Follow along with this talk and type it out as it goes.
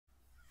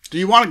Do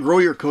you want to grow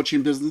your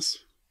coaching business?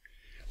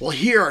 Well,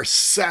 here are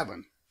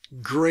 7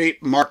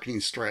 great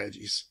marketing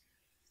strategies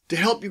to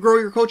help you grow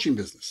your coaching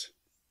business.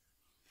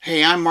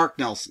 Hey, I'm Mark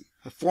Nelson,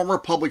 a former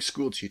public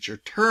school teacher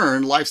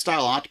turned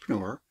lifestyle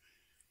entrepreneur,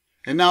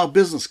 and now a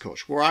business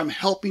coach, where I'm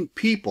helping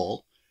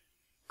people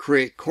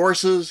create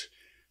courses,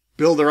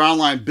 build their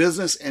online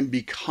business, and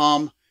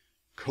become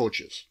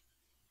coaches.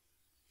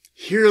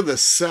 Here are the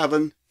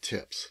 7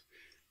 tips.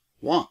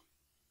 1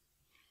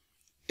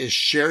 is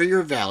share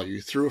your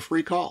value through a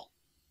free call.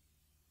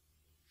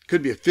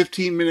 Could be a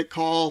 15-minute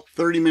call,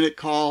 30-minute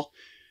call.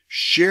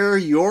 Share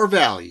your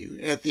value.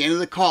 At the end of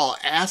the call,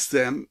 ask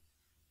them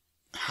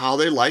how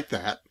they like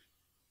that,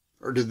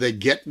 or did they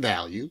get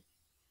value,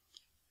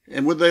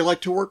 and would they like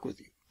to work with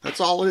you?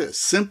 That's all it is.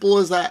 Simple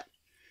as that.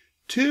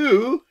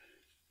 2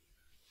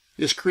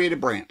 is create a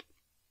brand.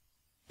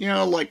 You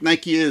know, like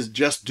Nike is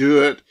Just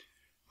Do It,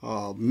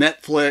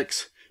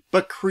 Netflix,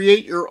 but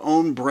create your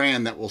own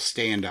brand that will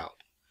stand out.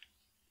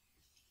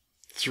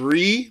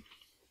 3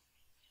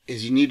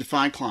 is you need to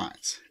find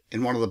clients.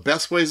 And one of the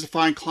best ways to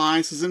find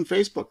clients is in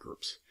Facebook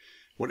groups.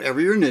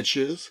 Whatever your niche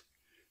is,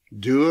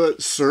 do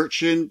a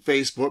search in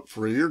Facebook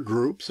for your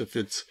groups, if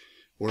it's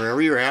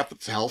wherever you're at, if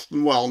it's health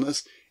and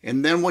wellness.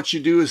 And then what you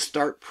do is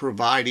start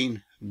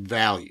providing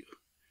value.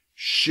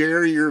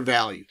 Share your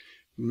value.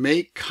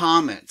 Make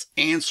comments,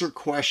 answer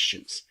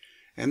questions,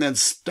 and then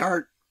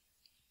start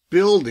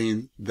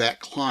building that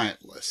client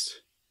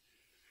list.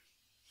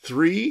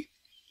 3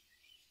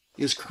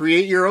 is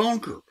create your own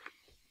group.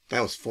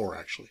 That was 4,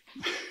 actually.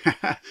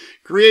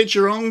 Create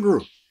your own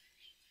group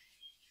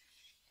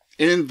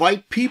and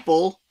invite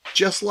people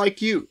just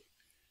like you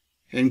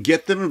and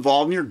get them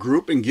involved in your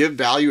group and give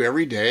value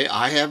every day.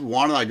 I have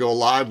one. I go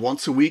live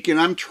once a week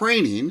and I'm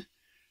training.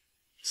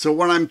 So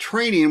when I'm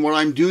training, what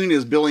I'm doing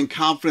is building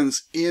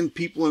confidence in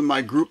people in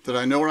my group that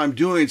I know what I'm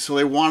doing, so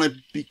they want to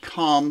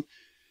become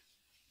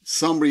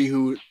somebody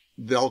who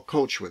they'll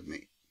coach with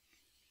me.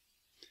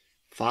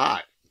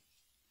 5,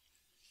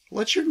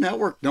 let your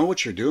network know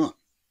what you're doing.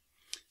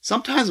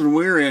 Sometimes when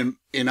we're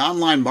in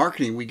online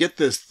marketing, we get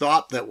this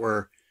thought that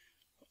we're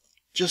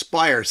just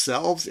by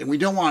ourselves and we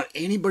don't want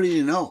anybody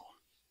to know.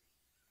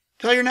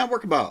 Tell your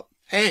network about,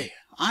 hey,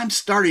 I'm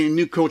starting a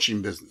new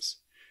coaching business,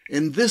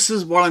 and this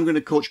is what I'm going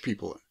to coach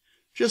people in.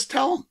 Just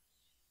tell them.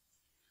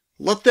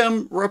 Let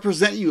them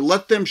represent you.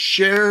 Let them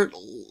share.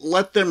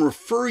 Let them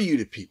refer you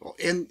to people.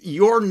 And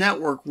your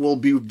network will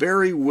be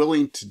very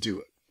willing to do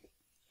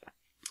it.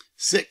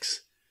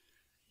 6,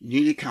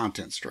 you need a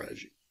content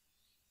strategy.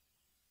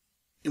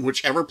 In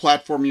whichever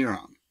platform you're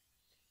on.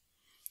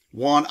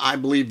 1, I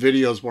believe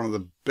video is one of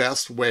the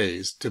best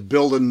ways to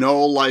build a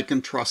know, like,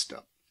 and trust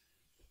up.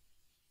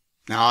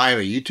 Now, I have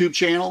a YouTube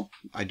channel.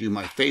 I do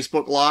my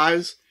Facebook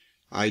Lives.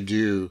 I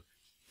do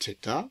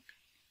TikTok.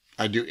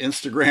 I do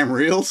Instagram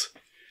Reels.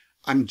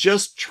 I'm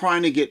just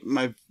trying to get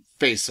my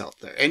face out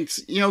there. And,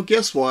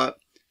 guess what?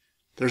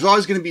 There's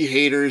always going to be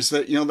haters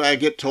that, that I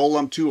get told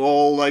I'm too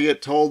old. I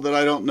get told that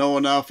I don't know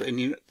enough.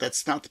 And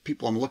that's not the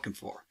people I'm looking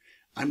for.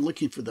 I'm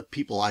looking for the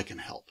people I can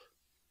help.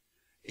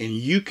 And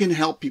you can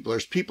help people.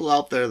 There's people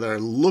out there that are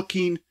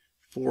looking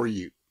for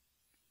you.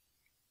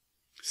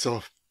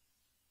 So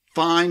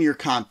find your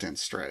content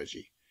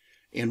strategy.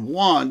 And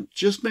 1,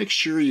 just make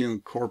sure you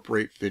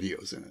incorporate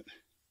videos in it.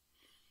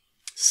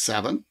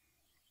 7,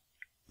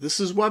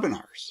 this is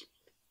webinars.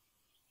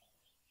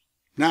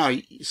 Now,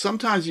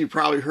 sometimes you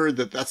probably heard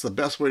that that's the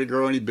best way to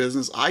grow any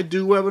business. I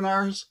do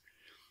webinars,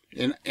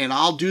 and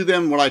I'll do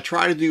them. What I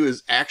try to do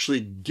is actually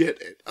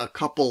get a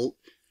couple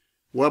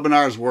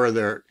webinars where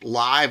they're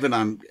live and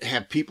I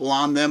have people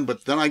on them,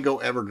 but then I go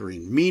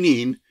evergreen,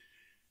 meaning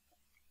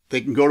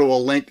they can go to a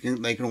link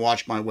and they can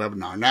watch my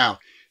webinar. Now,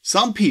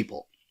 some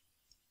people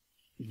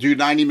do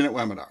 90-minute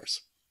webinars.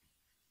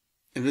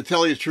 And to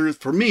tell you the truth,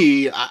 for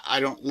me, I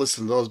don't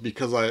listen to those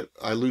because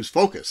I lose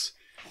focus.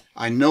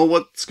 I know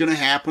what's going to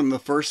happen. The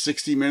first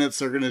 60 minutes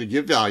they're going to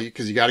give value,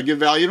 because you got to give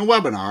value in a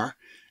webinar,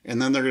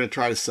 and then they're going to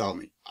try to sell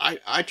me.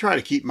 I try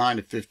to keep mine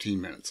to 15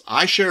 minutes.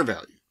 I share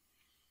value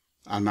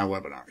on my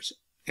webinars,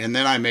 and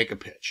then I make a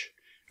pitch.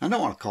 I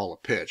don't want to call it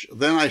a pitch.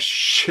 Then I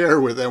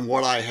share with them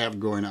what I have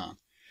going on.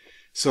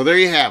 So there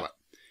you have it.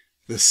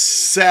 The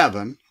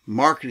 7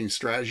 marketing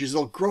strategies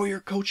that'll grow your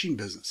coaching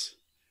business,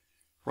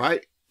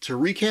 right? To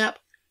recap,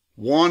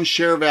 1,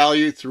 share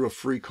value through a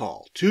free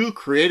call. 2,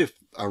 create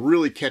a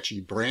really catchy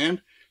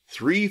brand.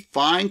 3,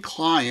 find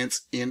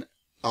clients in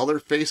other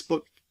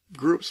Facebook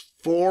groups.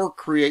 4,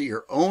 create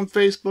your own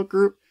Facebook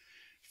group.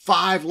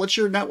 5, let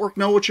your network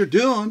know what you're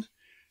doing.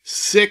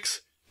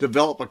 6,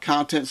 develop a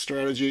content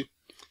strategy.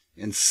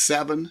 And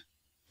 7,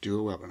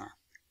 do a webinar.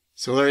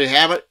 So there you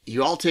have it.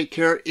 You all take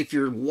care. If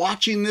you're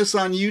watching this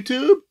on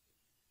YouTube,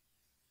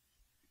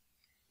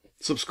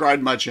 subscribe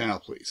to my channel,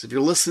 please. If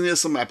you're listening to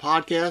this on my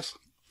podcast,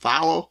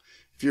 follow.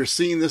 If you're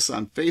seeing this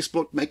on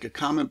Facebook, make a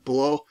comment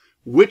below.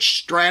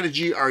 Which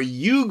strategy are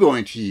you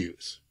going to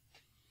use?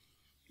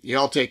 You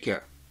all take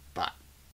care.